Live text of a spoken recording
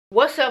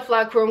What's up,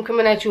 Fly Crew? I'm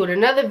coming at you with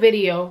another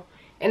video,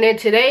 and in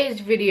today's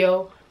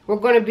video we're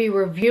going to be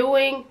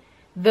reviewing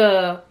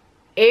the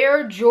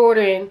Air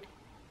Jordan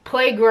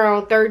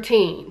Playground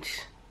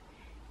 13s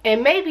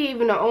and maybe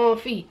even the On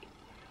feet.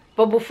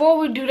 But before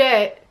we do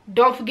that,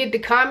 don't forget to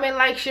comment,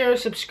 like, share, and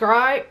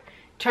subscribe.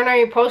 Turn on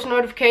your post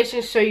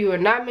notifications so you are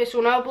not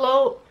missing an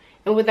upload.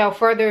 And without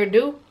further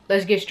ado,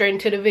 let's get straight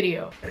into the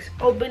video. Let's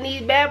open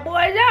these bad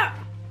boys up.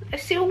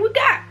 Let's see what we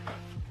got.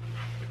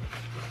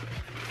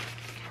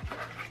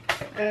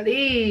 Now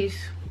these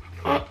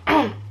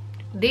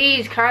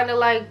kind of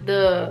like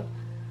the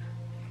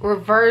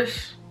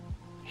reverse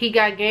He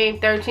Got Game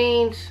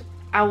 13s.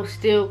 I was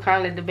still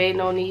kind of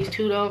debating on these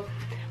two though,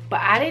 but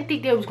I didn't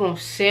think they was gonna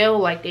sell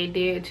like they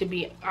did, to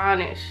be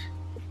honest.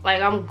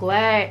 Like, I'm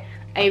glad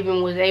I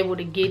even was able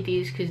to get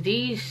these, because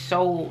these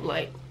sold,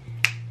 like,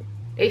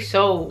 they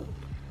sold.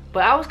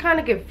 But I was kind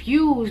of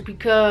confused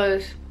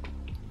because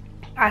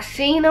I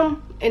seen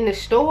them in the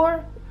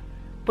store,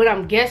 but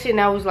I'm guessing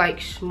that was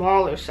like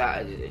smaller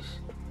sizes.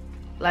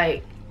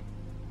 Like,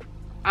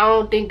 I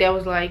don't think that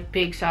was like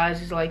big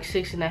sizes, like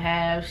 6.5,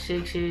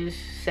 6s,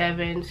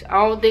 7s.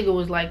 I don't think it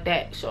was like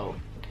that. So,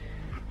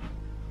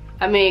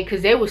 I mean,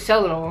 because they were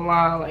selling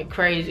online like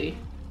crazy.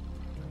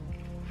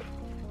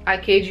 I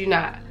kid you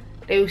not.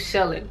 They were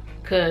selling.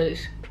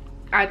 Because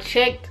I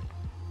checked,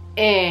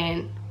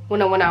 and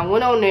when I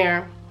went on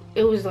there,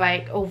 it was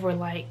like over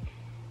like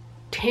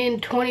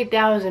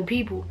 20,000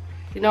 people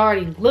that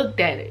already looked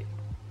at it.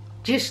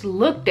 Just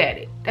looked at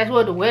it. That's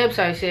what the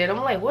website said. I'm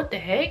like, what the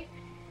heck?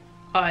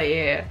 Oh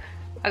yeah,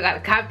 I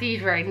gotta cop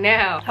these right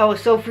now. I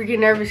was so freaking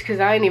nervous because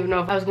I didn't even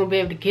know if I was gonna be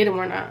able to get them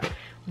or not,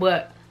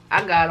 but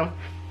I got them.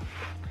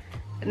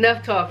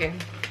 Enough talking,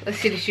 let's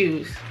see the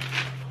shoes.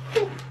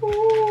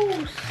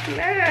 Ooh,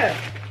 snap.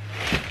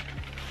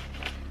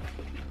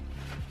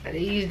 Now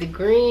these the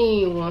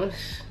green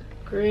ones,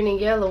 green and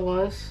yellow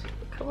ones.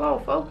 Come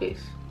on, focus.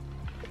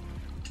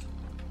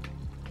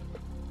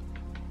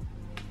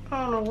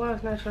 I don't know why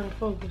it's not trying to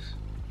focus.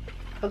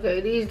 Okay,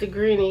 these the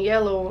green and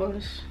yellow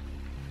ones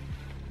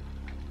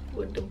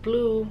with the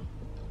blue.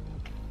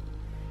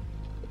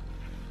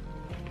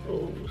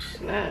 Oh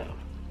snap.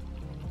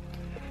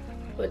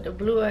 With the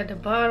blue at the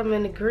bottom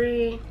and the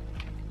green.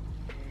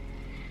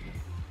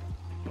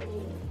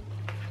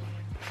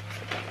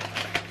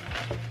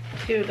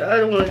 See what the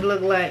other ones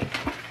look like.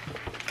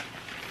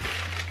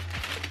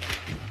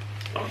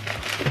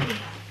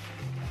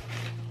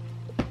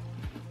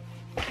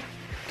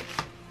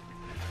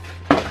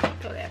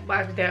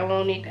 Box there. I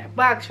won't need that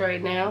box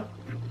right now.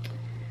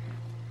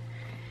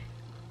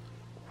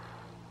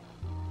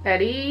 Now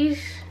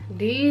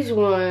these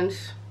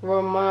ones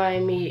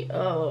remind me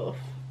of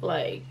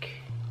like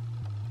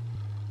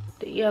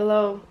the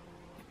yellow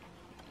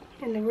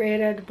and the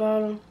red at the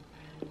bottom.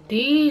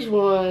 These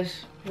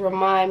ones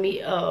remind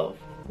me of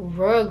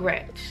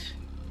Rugrats.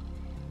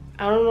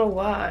 I don't know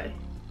why.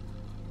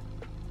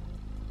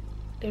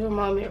 They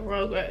remind me of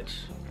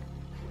Rugrats.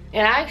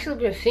 And I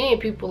actually been seeing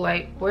people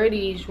like wear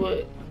these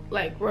with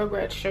like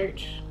Rugrats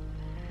shirts.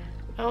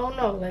 I don't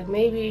know, like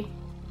maybe,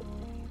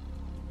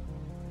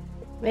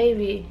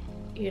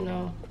 you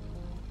know,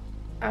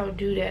 I would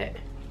do that.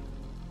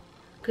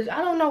 Cause I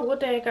don't know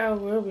what the heck I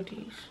would wear with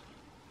these.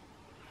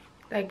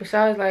 Like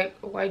besides like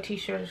a white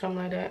t-shirt or something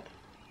like that.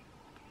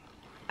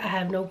 I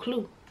have no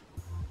clue.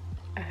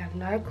 I have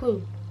not a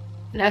clue.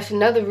 And that's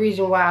another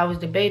reason why I was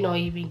debating on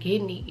even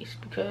getting these,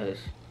 because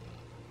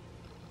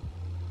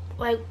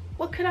like,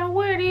 what could I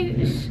wear?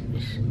 These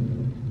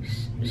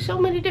so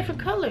many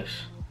different colors.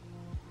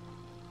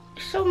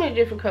 So many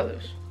different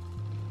colors.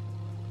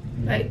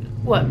 Like,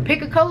 what?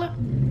 Pick a color?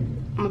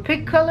 I'm gonna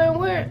pick a color and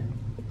wear it.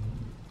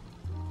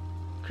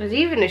 Cause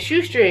even the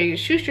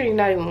shoestring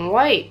not even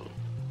white.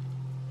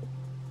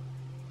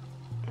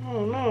 I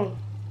don't know.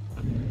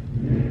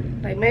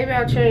 Like, maybe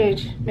I'll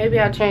change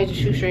the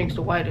shoestrings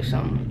to white or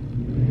something.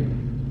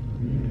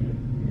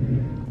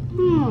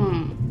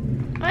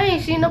 I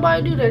ain't seen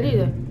nobody do that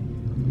either.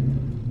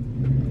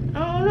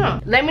 I don't know.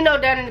 Let me know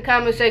down in the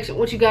comment section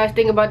what you guys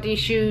think about these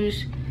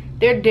shoes.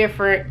 They're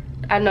different.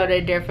 I know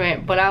they're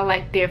different, but I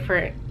like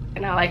different,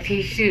 and I like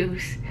these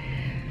shoes.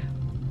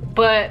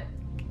 But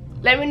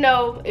let me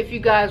know if you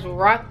guys will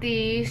rock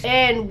these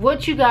and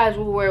what you guys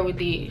will wear with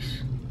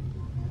these.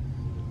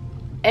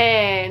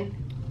 And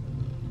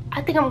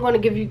I think I'm going to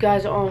give you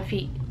guys an On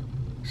feet.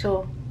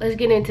 So let's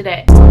get into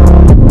that.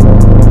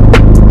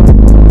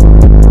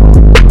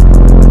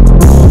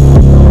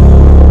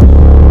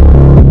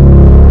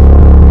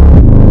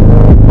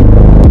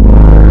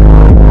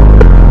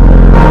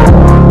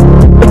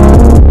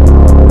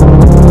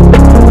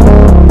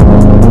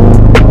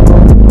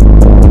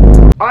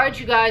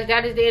 You guys,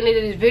 that is the end of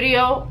this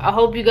video. I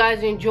hope you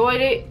guys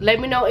enjoyed it. Let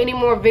me know any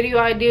more video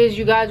ideas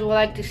you guys would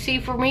like to see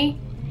from me,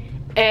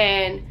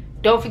 and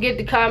don't forget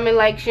to comment,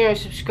 like, share, and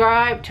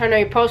subscribe. Turn on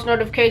your post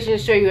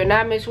notifications so you will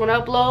not miss one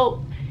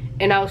upload,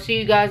 and I'll see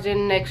you guys in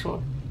the next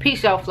one.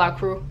 Peace out, Fly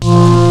Crew.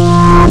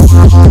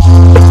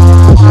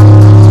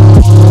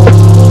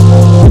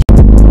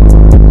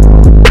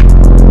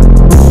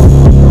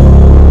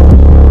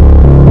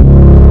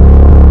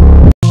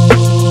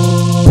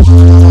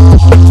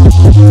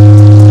 Peace.